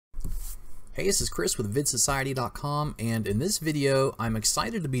Hey, this is Chris with vidsociety.com, and in this video I'm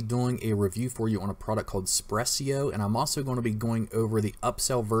excited to be doing a review for you on a product called Spressio, and I'm also going to be going over the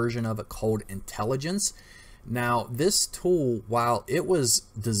upsell version of it called Intelligence. Now this tool, while it was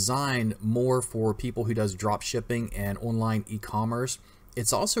designed more for people who does drop shipping and online e-commerce,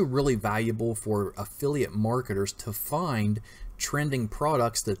 it's also really valuable for affiliate marketers to find trending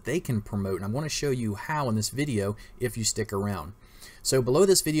products that they can promote, and I'm going to show you how in this video if you stick around. So below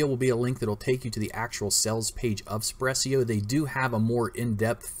this video will be a link that will take you to the actual sales page of Spressio. They do have a more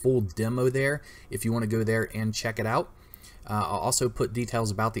in-depth full demo there if you want to go there and check it out. I'll also put details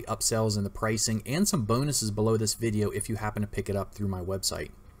about the upsells and the pricing and some bonuses below this video if you happen to pick it up through my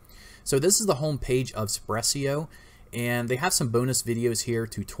website. So this is the home page of Spressio, and they have some bonus videos here,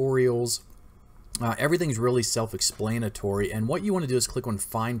 tutorials. Everything's really self-explanatory, and what you want to do is click on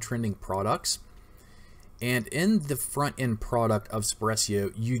Find Trending Products. And in the front end product of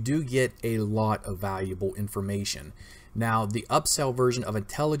Spressio, you do get a lot of valuable information. Now, the upsell version of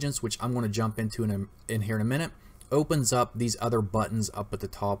Intelligence, which I'm going to jump into in here in a minute, opens up these other buttons up at the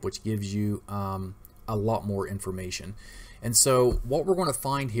top, which gives you a lot more information. And so what we're going to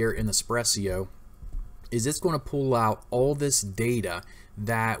find here in the Spressio is it's going to pull out all this data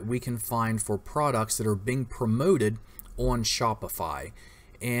that we can find for products that are being promoted on Shopify.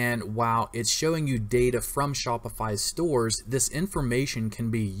 And while it's showing you data from Shopify's stores, this information can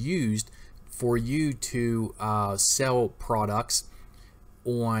be used for you to sell products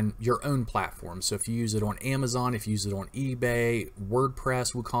on your own platform. So if you use it on Amazon, if you use it on eBay,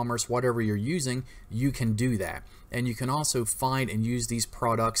 WordPress, WooCommerce, whatever you're using, you can do that. And you can also find and use these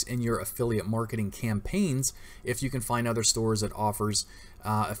products in your affiliate marketing campaigns if you can find other stores that offers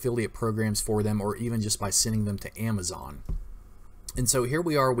affiliate programs for them, or even just by sending them to Amazon. And so here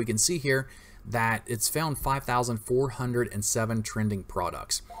we are, we can see here that it's found 5,407 trending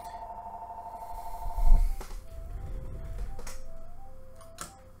products.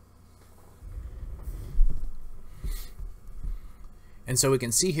 And so we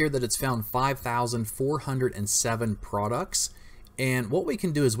can see here that it's found 5,407 products. And what we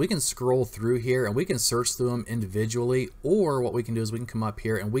can do is we can scroll through here and we can search through them individually, or what we can do is we can come up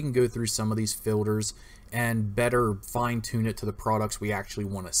here and we can go through some of these filters and better fine-tune it to the products we actually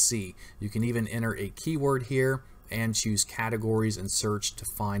want to see. You can even enter a keyword here and choose categories and search to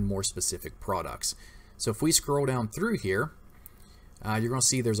find more specific products. So if we scroll down through here, you're going to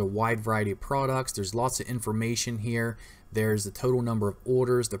see there's a wide variety of products. There's lots of information here. There's the total number of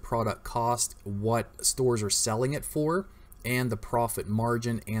orders, the product cost, what stores are selling it for, and the profit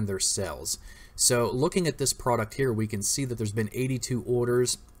margin and their sales. So looking at this product here, we can see that there's been 82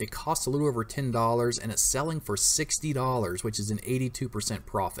 orders. It costs a little over $10 and it's selling for $60, which is an 82%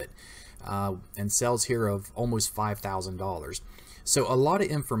 profit, and sales here of almost $5,000. So a lot of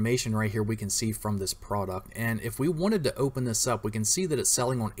information right here we can see from this product. And if we wanted to open this up, we can see that it's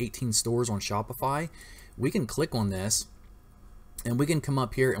selling on 18 stores on Shopify. We can click on this and we can come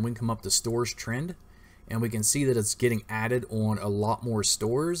up here and we can come up to stores trend, and we can see that it's getting added on a lot more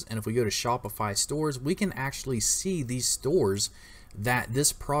stores. And if we go to Shopify stores, we can actually see these stores that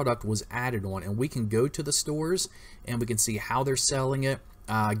this product was added on, and we can go to the stores and we can see how they're selling it,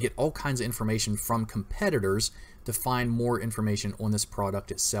 get all kinds of information from competitors to find more information on this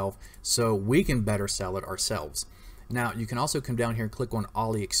product itself so we can better sell it ourselves. Now you can also come down here and click on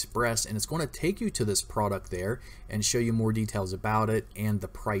AliExpress, and it's going to take you to this product there and show you more details about it and the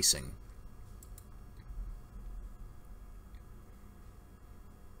pricing.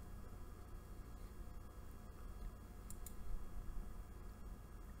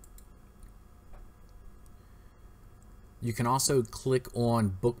 You can also click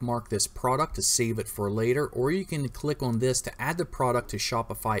on bookmark this product to save it for later, or you can click on this to add the product to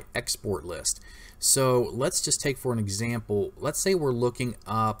Shopify export list. So let's just take for an example, let's say we're looking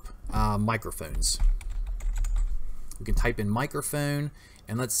up microphones. We can type in microphone,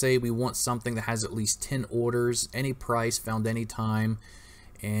 and let's say we want something that has at least 10 orders, any price, found anytime,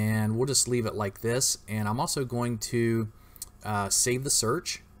 and we'll just leave it like this. And I'm also going to save the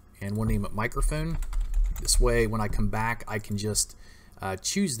search, and we'll name it microphone. This way, when I come back, I can just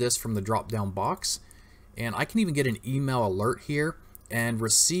choose this from the drop-down box, and I can even get an email alert here and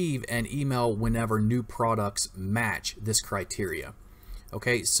receive an email whenever new products match this criteria.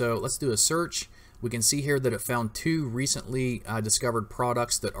 Okay, so let's do a search. We can see here that it found 2 recently discovered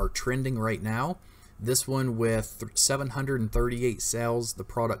products that are trending right now. This one with 738 sales, the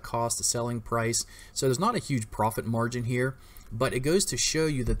product cost, the selling price. So there's not a huge profit margin here, but it goes to show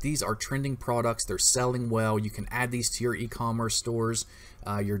you that these are trending products. They're selling well. You can add these to your e-commerce stores,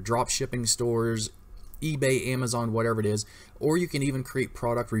 your drop shipping stores, eBay, Amazon, whatever it is, or you can even create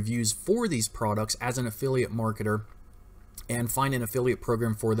product reviews for these products as an affiliate marketer and find an affiliate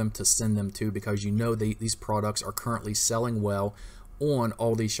program for them to send them to, because you know these products are currently selling well on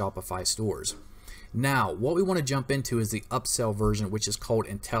all these Shopify stores. Now, what we want to jump into is the upsell version, which is called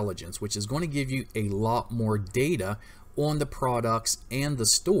Intelligence, which is going to give you a lot more data on the products and the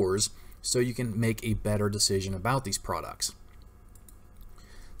stores so you can make a better decision about these products.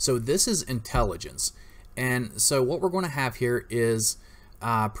 So this is Intelligence. And so what we're going to have here is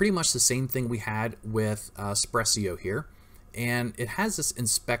pretty much the same thing we had with Spressio here. And it has this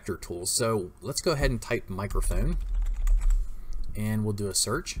inspector tool. So let's go ahead and type microphone and we'll do a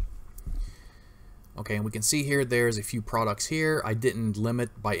search. Okay, and we can see here there's a few products here. I didn't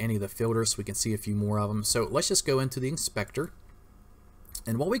limit by any of the filters, so we can see a few more of them. So let's just go into the inspector.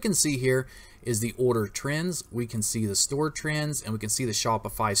 And what we can see here is the order trends, we can see the store trends, and we can see the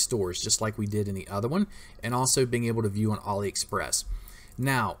Shopify stores, just like we did in the other one, and also being able to view on AliExpress.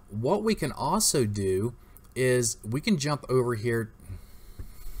 Now, what we can also do is we can jump over here.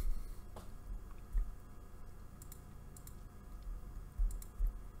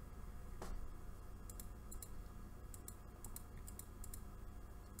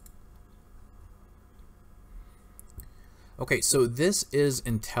 Okay, so this is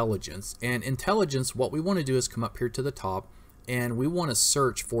Intelligence, and Intelligence, what we want to do is come up here to the top and we want to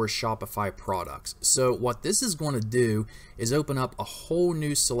search for Shopify products. So what this is going to do is open up a whole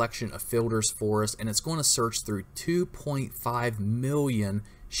new selection of filters for us, and it's going to search through 2.5 million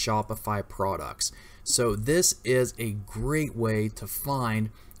Shopify products. So this is a great way to find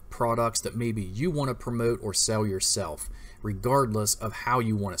products that maybe you want to promote or sell yourself, regardless of how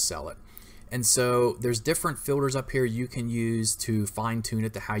you want to sell it. And so there's different filters up here you can use to fine tune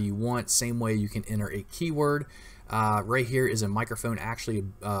it to how you want. Same way you can enter a keyword. Right here is a microphone, actually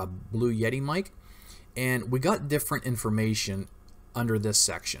a Blue Yeti mic. And we got different information under this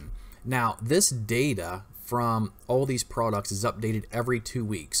section. Now this data from all these products is updated every 2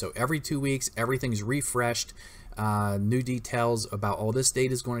 weeks. So every 2 weeks, everything's refreshed. New details about all this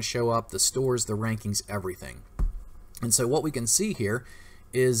data is going to show up, the stores, the rankings, everything. And so what we can see here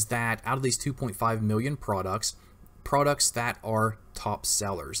is that out of these 2.5 million products that are top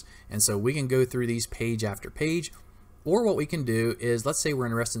sellers. And so we can go through these page after page, or what we can do is, let's say we're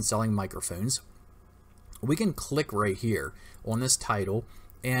interested in selling microphones. We can click right here on this title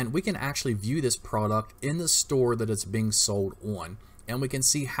and we can actually view this product in the store that it's being sold on. And we can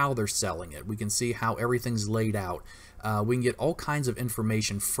see how they're selling it. We can see how everything's laid out. We can get all kinds of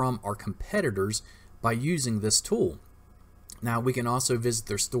information from our competitors by using this tool. Now we can also visit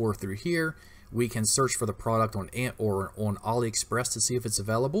their store through here. We can search for the product on AliExpress to see if it's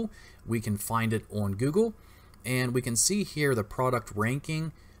available. We can find it on Google, and we can see here the product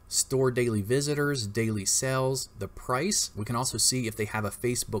ranking, store daily visitors, daily sales, the price. We can also see if they have a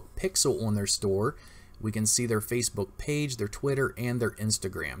Facebook pixel on their store. We can see their Facebook page, their Twitter, and their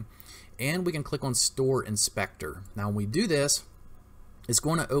Instagram. And we can click on Store Inspector. Now when we do this, it's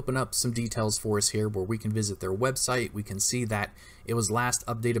going to open up some details for us here where we can visit their website. We can see that it was last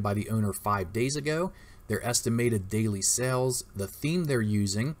updated by the owner 5 days ago, their estimated daily sales, the theme they're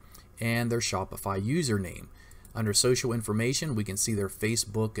using, and their Shopify username. Under social information, we can see their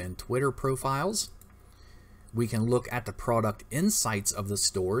Facebook and Twitter profiles. We can look at the product insights of the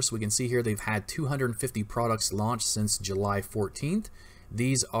store. So we can see here they've had 250 products launched since July 14th.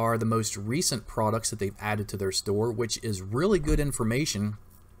 These are the most recent products that they've added to their store, which is really good information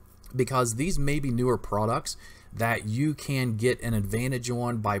because these may be newer products that you can get an advantage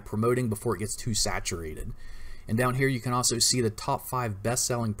on by promoting before it gets too saturated. And down here you can also see the top 5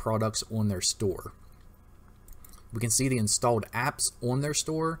 best-selling products on their store. We can see the installed apps on their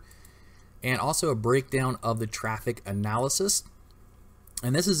store and also a breakdown of the traffic analysis.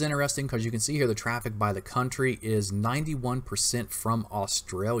 And this is interesting because you can see here the traffic by the country is 91% from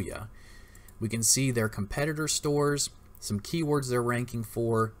Australia. We can see their competitor stores, some keywords they're ranking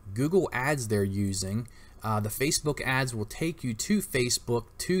for, Google ads they're using. The Facebook ads will take you to Facebook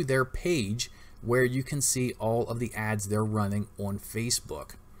to their page where you can see all of the ads they're running on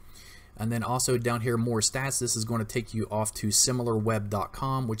Facebook. And then also down here, more stats. This is going to take you off to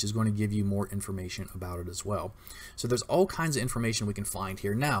similarweb.com, which is going to give you more information about it as well. So there's all kinds of information we can find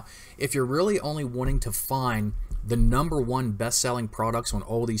here. Now, if you're really only wanting to find the #1 best-selling products on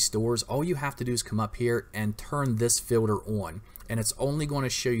all these stores, all you have to do is come up here and turn this filter on. And it's only going to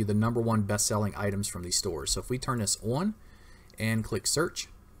show you the #1 best-selling items from these stores. So if we turn this on and click search,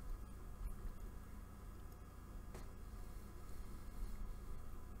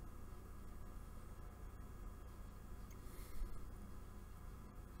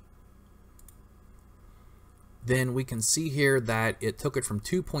 then we can see here that it took it from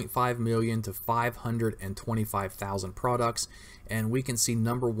 2.5 million to 525,000 products, and we can see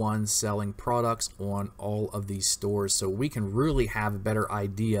 #1 selling products on all of these stores. So we can really have a better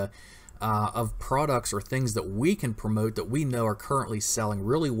idea of products or things that we can promote that we know are currently selling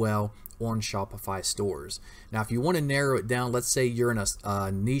really well on Shopify stores. Now, if you want to narrow it down, let's say you're in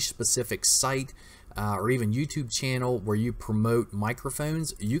a niche specific site or even YouTube channel where you promote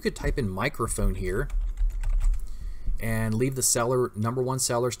microphones, you could type in microphone here and leave the seller #1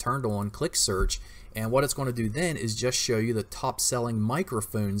 sellers turned on, click search, and what it's going to do then is just show you the top selling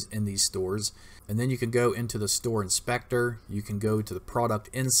microphones in these stores. And then you can go into the store inspector, you can go to the product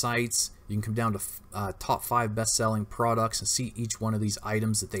insights, you can come down to top 5 best selling products and see each one of these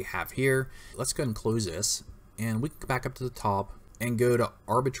items that they have here. Let's go ahead and close this, and we can go back up to the top and go to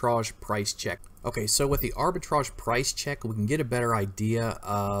Arbitrage Price Check. Okay, so with the Arbitrage Price Check, we can get a better idea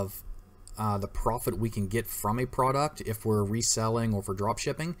of the profit we can get from a product if we're reselling or for drop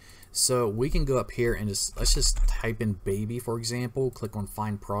shipping. So we can go up here and let's just type in baby, for example, click on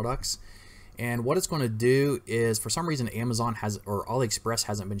find products. And what it's going to do is, for some reason, Amazon or AliExpress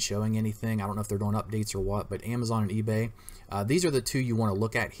hasn't been showing anything. I don't know if they're doing updates or what, but Amazon and eBay, these are the two you want to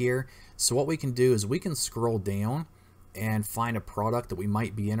look at here. So what we can do is we can scroll down and find a product that we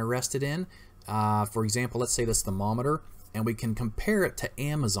might be interested in. For example, let's say this thermometer, and we can compare it to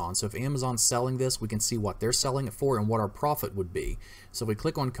Amazon. So if Amazon's selling this, we can see what they're selling it for and what our profit would be. So if we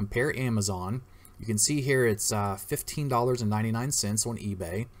click on compare Amazon, you can see here it's $15.99 on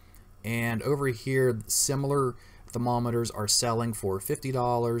eBay. And over here, similar thermometers are selling for $50,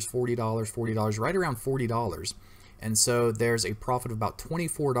 $40, $40, right around $40. And so there's a profit of about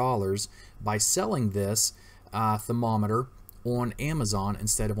 $24 by selling this thermometer on Amazon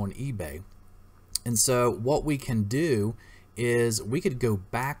instead of on eBay. And so what we can do is we could go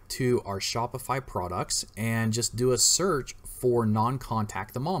back to our Shopify products and just do a search for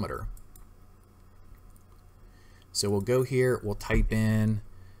non-contact thermometer. So we'll go here, we'll type in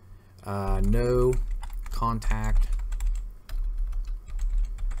no contact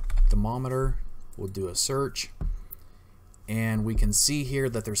thermometer. We'll do a search, and we can see here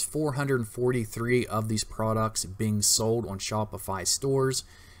that there's 443 of these products being sold on Shopify stores.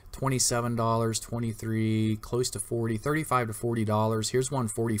 $27, $23, close to $40, $35 to $40. Here's one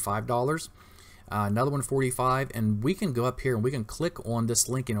 $45, another one $45, and we can go up here and we can click on this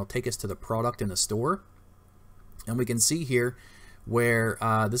link and it'll take us to the product in the store. And we can see here where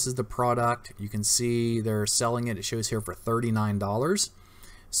this is the product. You can see they're selling it. It shows here for $39.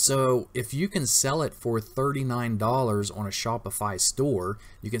 So if you can sell it for $39 on a Shopify store,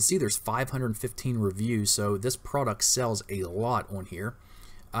 you can see there's 515 reviews. So this product sells a lot on here.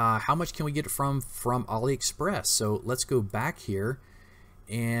 How much can we get from AliExpress? So let's go back here,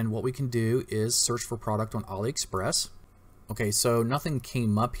 and what we can do is search for product on AliExpress. Okay, so nothing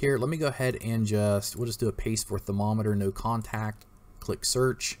came up here. Let me go ahead and we'll just do a paste for thermometer, no contact, click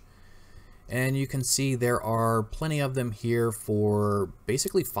search. And you can see there are plenty of them here for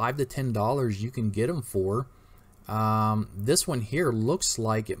basically $5 to $10 you can get them for. This one here looks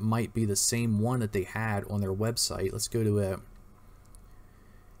like it might be the same one that they had on their website. Let's go to it.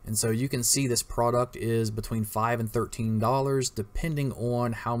 And so you can see this product is between $5 and $13 depending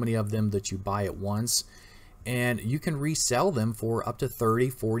on how many of them that you buy at once. And you can resell them for up to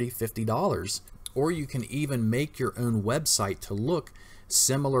 $30, $40, $50. Or you can even make your own website to look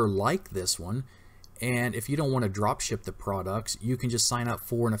similar like this one. And if you don't want to drop ship the products, you can just sign up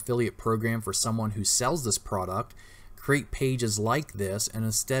for an affiliate program for someone who sells this product, create pages like this, and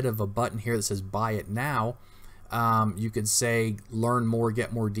instead of a button here that says buy it now, you could say learn more,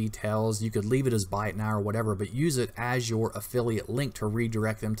 get more details. You could leave it as buy it now or whatever, but use it as your affiliate link to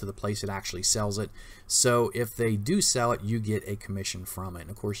redirect them to the place that actually sells it. So if they do sell it, you get a commission from it. And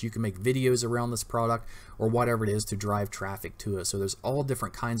of course, you can make videos around this product or whatever it is to drive traffic to it. So there's all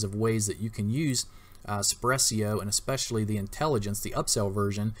different kinds of ways that you can use Spressio, and especially the intelligence, the upsell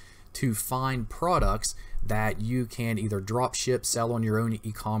version, to find products that you can either drop ship, sell on your own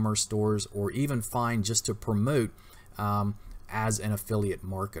e-commerce stores, or even find just to promote as an affiliate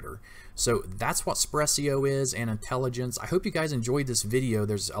marketer. So that's what Spressio is, and intelligence. I hope you guys enjoyed this video.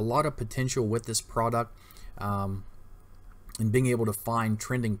 There's a lot of potential with this product and being able to find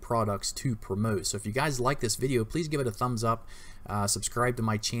trending products to promote. So if you guys like this video, please give it a thumbs up, subscribe to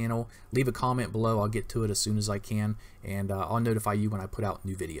my channel, leave a comment below. I'll get to it as soon as I can, and I'll notify you when I put out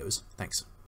new videos. Thanks.